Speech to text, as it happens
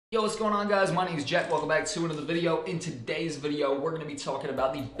Yo, what's going on, guys? My name is Jack. Welcome back to another video. In today's video, we're going to be talking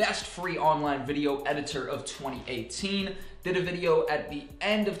about the best free online video editor of 2018. Did a video at the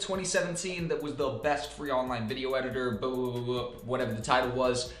end of 2017 that was the best free online video editor, whatever the title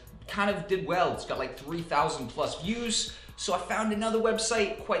was. Kind of did well. It's got like 3,000 plus views. So I found another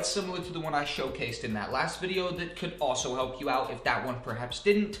website quite similar to the one I showcased in that last video that could also help you out if that one perhaps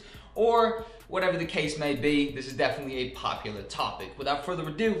didn't, or whatever the case may be. This is definitely a popular topic. Without further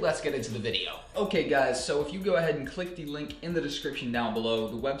ado, let's get into the video. Okay guys, so if you go ahead and click the link in the description down below,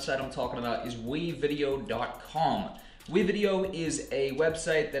 the website I'm talking about is wevideo.com. WeVideo is a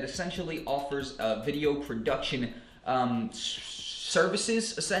website that essentially offers video production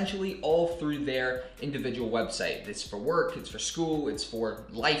services, essentially, all through their individual website. It's for work, it's for school, it's for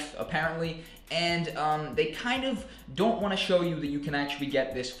life, apparently, and they kind of don't want to show you that you can actually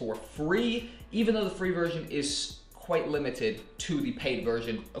get this for free, even though the free version is quite limited to the paid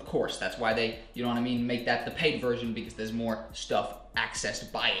version. Of course, that's why they, you know what I mean, make that the paid version, because there's more stuff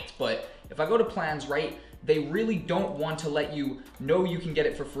accessed by it. But if I go to plans, right, they really don't want to let you know you can get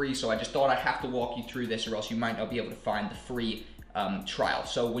it for free, so I just thought I'd have to walk you through this, or else you might not be able to find the free trial.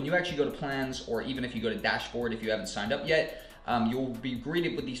 So when you actually go to plans, or even if you go to dashboard, if you haven't signed up yet, you'll be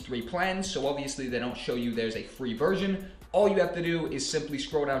greeted with these three plans. So obviously they don't show you there's a free version. All you have to do is simply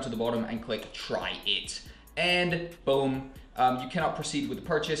scroll down to the bottom and click try it, and boom, you cannot proceed with the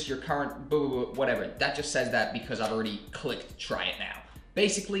purchase. Your current whatever, that just says that because I've already clicked try it now.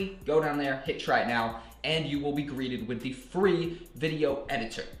 Basically, go down there, hit try it now, and you will be greeted with the free video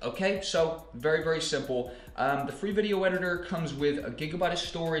editor. Okay, so very, very simple. The free video editor comes with a gigabyte of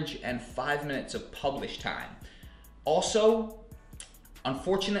storage and 5 minutes of publish time. Also,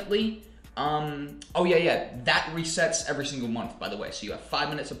 unfortunately, oh yeah, that resets every single month, by the way. So you have 5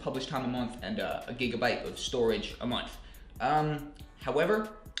 minutes of publish time a month and a gigabyte of storage a month. However,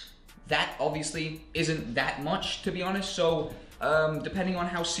 that obviously isn't that much, to be honest. So depending on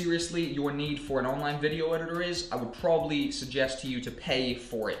how seriously your need for an online video editor is, I would probably suggest to you to pay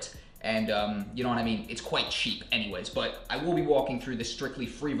for it. And you know what I mean? It's quite cheap anyways, but I will be walking through the strictly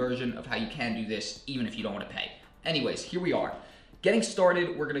free version of how you can do this even if you don't want to pay. Anyways, here we are. Getting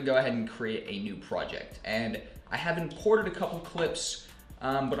started, we're gonna go ahead and create a new project. And I have imported a couple clips,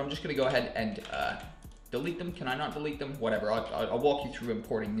 but I'm just gonna go ahead and delete them. Can I not delete them? Whatever, I'll walk you through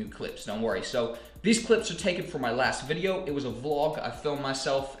importing new clips, don't worry. So these clips are taken from my last video. It was a vlog. I filmed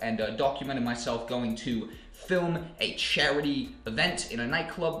myself and documented myself going to film a charity event in a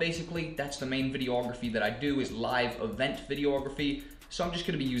nightclub, basically. That's the main videography that I do, is live event videography. So I'm just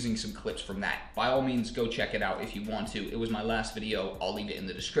gonna be using some clips from that. By all means, go check it out if you want to. It was my last video. I'll leave it in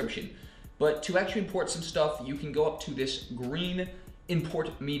the description. But to actually import some stuff, you can go up to this green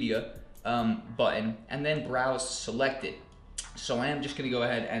import media button and then browse selected. So I am just gonna go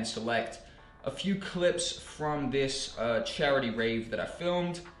ahead and select a few clips from this charity rave that I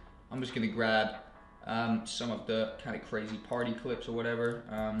filmed. I'm just gonna grab some of the kind of crazy party clips or whatever.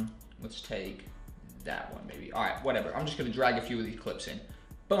 Let's take that one maybe. All right, whatever. I'm just gonna drag a few of these clips in.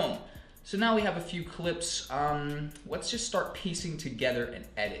 Boom. So now we have a few clips. Let's just start piecing together an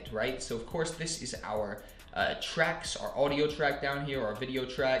edit, right? So of course this is our tracks, our audio track down here, our video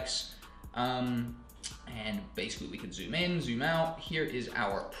tracks. And basically we can zoom in, zoom out. Here is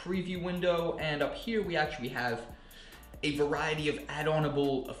our preview window, and up here we actually have a variety of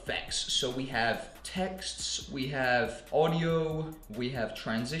add-onable effects. So we have texts, we have audio, we have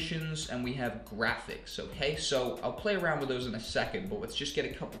transitions, and we have graphics, okay? So I'll play around with those in a second, but let's just get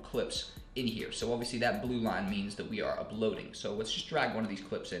a couple clips in here. So obviously that blue line means that we are uploading. So let's just drag one of these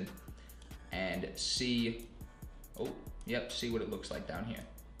clips in and see, oh, yep, see what it looks like down here.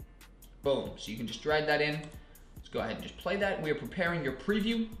 Boom, so you can just drag that in. Let's go ahead and just play that. We are preparing your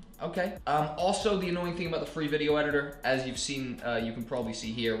preview, okay? Also, the annoying thing about the free video editor, as you've seen, you can probably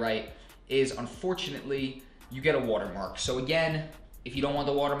see here, right, is unfortunately, you get a watermark. So again, if you don't want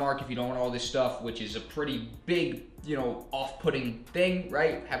the watermark, if you don't want all this stuff, which is a pretty big, you know, off-putting thing,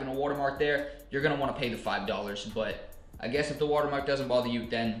 right? Having a watermark there, you're gonna wanna pay the $5, but I guess if the watermark doesn't bother you,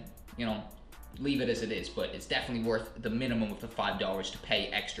 then, you know, leave it as it is, but it's definitely worth the minimum of the $5 to pay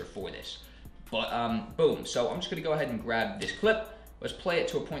extra for this. But boom, so I'm just gonna go ahead and grab this clip. Let's play it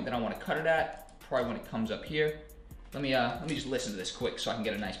to a point that I wanna cut it at, probably when it comes up here. Let me just listen to this quick so I can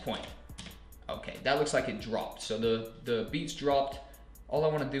get a nice point. Okay, that looks like it dropped. So the beats dropped. All I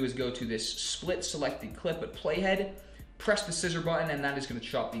wanna do is go to this split selected clip at playhead, press the scissor button, and that is gonna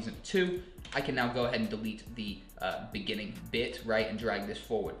chop these into two. I can now go ahead and delete the beginning bit, right, and drag this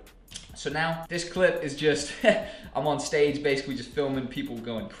forward. So now this clip is just, I'm on stage basically just filming people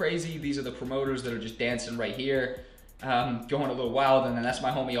going crazy. These are the promoters that are just dancing right here. going a little wild, and then that's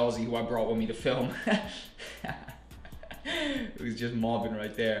my homie Aussie who I brought with me to film. It was just mobbing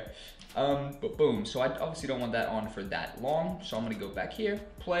right there. But boom, so I obviously don't want that on for that long, so I'm gonna go back here,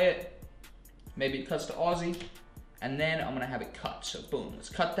 play it, maybe it cuts to Aussie, and then I'm gonna have it cut. So boom, let's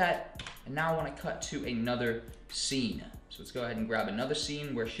cut that, and now I wanna cut to another scene. So let's go ahead and grab another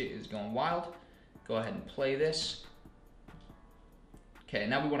scene where shit is going wild. Go ahead and play this. Okay,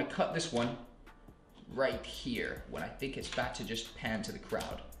 now we wanna cut this one right here, when I think it's about to just pan to the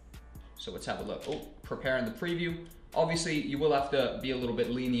crowd. So let's have a look. Oh, preparing the preview. Obviously, you will have to be a little bit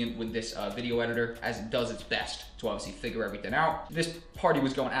lenient with this video editor, as it does its best to obviously figure everything out. This party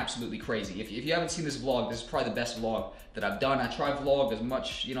was going absolutely crazy. If you haven't seen this vlog, this is probably the best vlog that I've done. I try to vlog as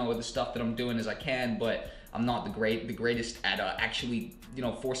much, with the stuff that I'm doing as I can, but I'm not the greatest at actually,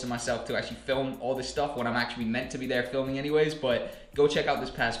 forcing myself to actually film all this stuff when I'm actually meant to be there filming anyways. But go check out this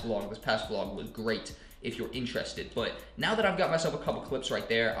past vlog. This past vlog was great if you're interested. But now that I've got myself a couple clips right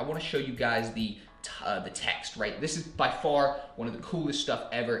there, I want to show you guys the text, right? This is by far one of the coolest stuff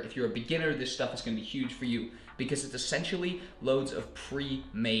ever. If you're a beginner, this stuff is going to be huge for you because it's essentially loads of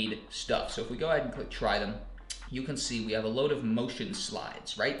pre-made stuff. So if we go ahead and click try them, you can see we have a load of motion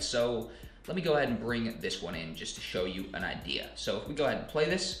slides, right? So let me go ahead and bring this one in just to show you an idea. So if we go ahead and play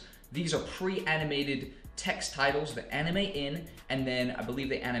this, these are pre-animated text titles that animate in, and then I believe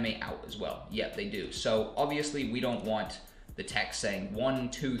they animate out as well. Yep, they do. So obviously we don't want the text saying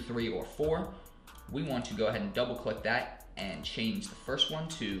 1, 2, 3, or 4. We want to go ahead and double click that and change the first one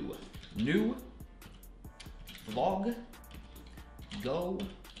to new vlog go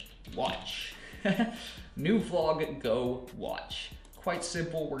watch. New vlog go watch. Quite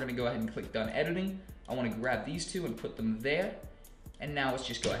simple. We're gonna go ahead and click done editing. I wanna grab these two and put them there. And now let's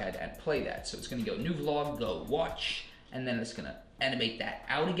just go ahead and play that. So it's gonna go new vlog go watch, and then it's gonna animate that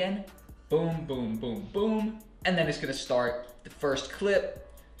out again. Boom, boom, boom, boom. And then it's gonna start the first clip,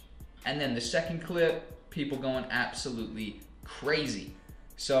 and then the second clip, people going absolutely crazy.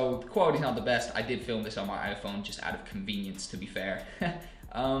 So the quality's not the best. I did film this on my iPhone just out of convenience, to be fair.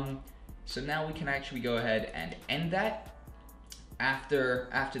 So now we can actually go ahead and end that after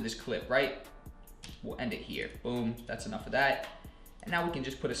this clip, right? We'll end it here. Boom, that's enough of that. And now we can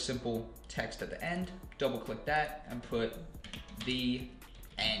just put a simple text at the end, double click that, and put the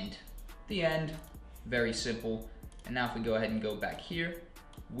end. The end, very simple. And now if we go ahead and go back here,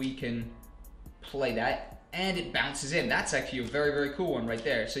 we can play that and it bounces in. That's actually a very, very cool one right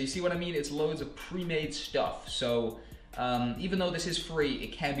there. So you see what I mean? It's loads of pre-made stuff. So even though this is free,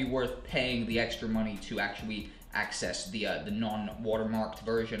 it can be worth paying the extra money to actually access the non-watermarked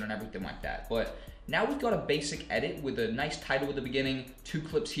version and everything like that. But now we've got a basic edit with a nice title at the beginning, 2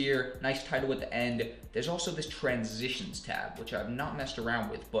 clips here, nice title at the end. There's also this transitions tab, which I've not messed around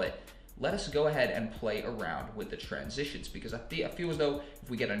with, but let us go ahead and play around with the transitions, because I feel as though if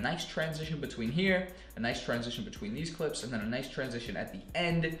we get a nice transition between here, a nice transition between these clips, and then a nice transition at the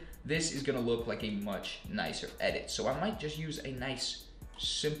end, this is gonna look like a much nicer edit. So I might just use a nice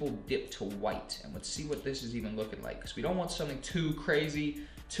simple dip to white, and let's see what this is even looking like, because we don't want something too crazy,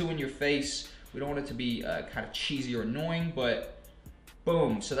 too in your face. We don't want it to be kind of cheesy or annoying, but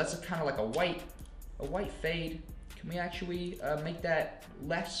boom. So that's kind of like a white fade. Can we actually make that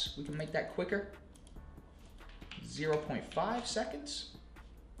less? We can make that quicker. 0.5 seconds.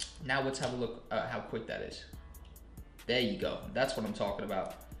 Now let's have a look how quick that is. There you go. That's what I'm talking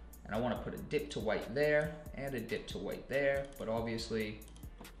about. And I want to put a dip to white there and a dip to white there. But obviously,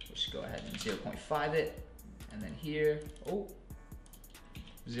 let's go ahead and 0.5 it. And then here,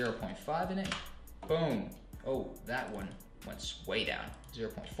 0.5 in it. Boom. Oh, that one went way down.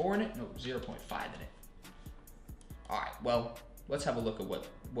 0.4 in it. No, 0.5 in it. All right, well, let's have a look at what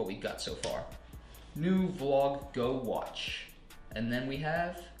we've got so far. New vlog, go watch. And then we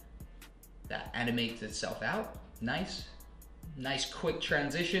have that animates itself out. Nice quick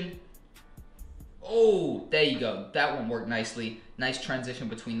transition. Oh, there you go. That one worked nicely. Nice transition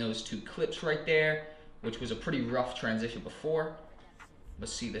between those 2 clips right there, which was a pretty rough transition before.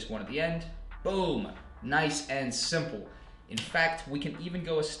 Let's see this one at the end. Boom, nice and simple. In fact, we can even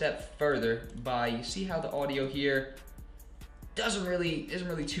go a step further by, you see how the audio here isn't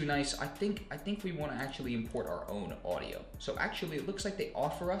really too nice. I think we want to actually import our own audio. So actually it looks like they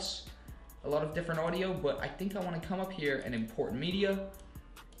offer us a lot of different audio, but I think I want to come up here and import media,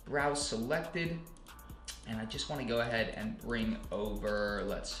 browse selected, and I just want to go ahead and bring over,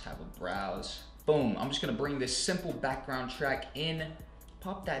 let's have a browse. Boom, I'm just going to bring this simple background track in,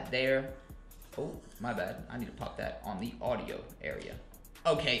 pop that there. Oh, my bad. I need to pop that on the audio area.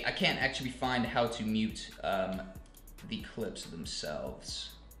 Okay, I can't actually find how to mute the clips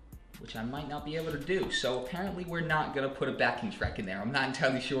themselves. which I might not be able to do. So apparently we're not gonna put a backing track in there. I'm not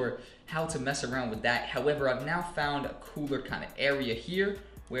entirely sure how to mess around with that. However, I've now found a cooler kind of area here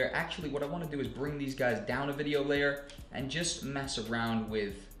where actually what I wanna do is bring these guys down a video layer and just mess around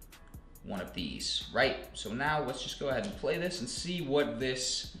with one of these, right? So now let's just go ahead and play this and see what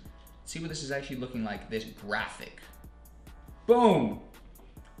this is actually looking like, this graphic. Boom!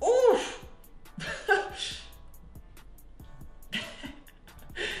 Oof!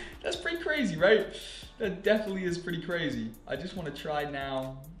 That's pretty crazy, right? That definitely is pretty crazy. I just want to try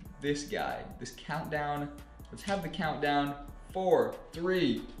now this guy, this countdown. Let's have the countdown. 4,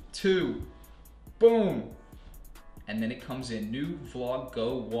 3, 2, boom. And then it comes in, new vlog,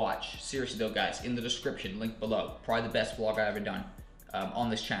 go watch. Seriously though, guys, in the description, link below. Probably the best vlog I've ever done on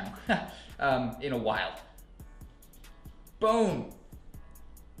this channel in a while. Boom.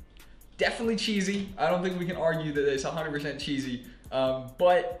 Definitely cheesy. I don't think we can argue that it's 100% cheesy,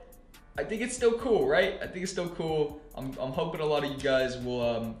 but I think it's still cool, right? I think it's still cool. I'm hoping a lot of you guys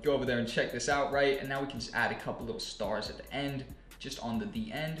will go over there and check this out, right? And now we can just add a couple little stars at the end, just on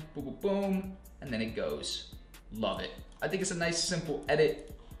the end, boom, boom, boom, and then it goes. Love it. I think it's a nice, simple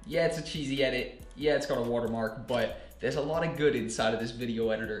edit. Yeah, it's a cheesy edit. Yeah, it's got a watermark, but there's a lot of good inside of this video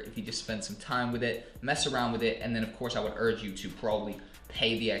editor if you just spend some time with it, mess around with it, and then of course I would urge you to probably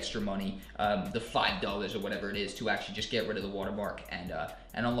pay the extra money, the $5 or whatever it is, to actually just get rid of the watermark and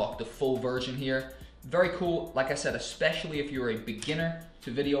unlock the full version here. Very cool. Like I said, especially if you're a beginner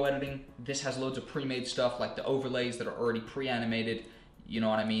to video editing, this has loads of pre-made stuff like the overlays that are already pre-animated. You know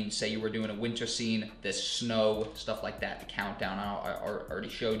what I mean? Say you were doing a winter scene, there's snow, stuff like that. The countdown I already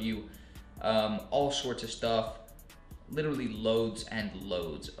showed you. All sorts of stuff. Literally loads and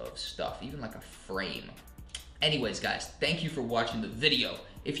loads of stuff, even like a frame. Anyways, guys, thank you for watching the video.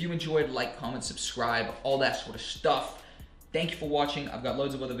 If you enjoyed, like, comment, subscribe, all that sort of stuff. Thank you for watching. I've got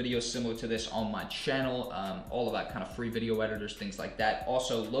loads of other videos similar to this on my channel, all about kind of free video editors, things like that.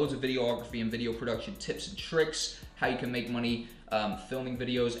 Also, loads of videography and video production tips and tricks, how you can make money filming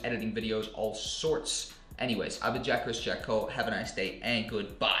videos, editing videos, all sorts. Anyways, I've been ItsJackCole. Have a nice day and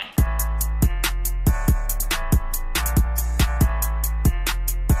goodbye.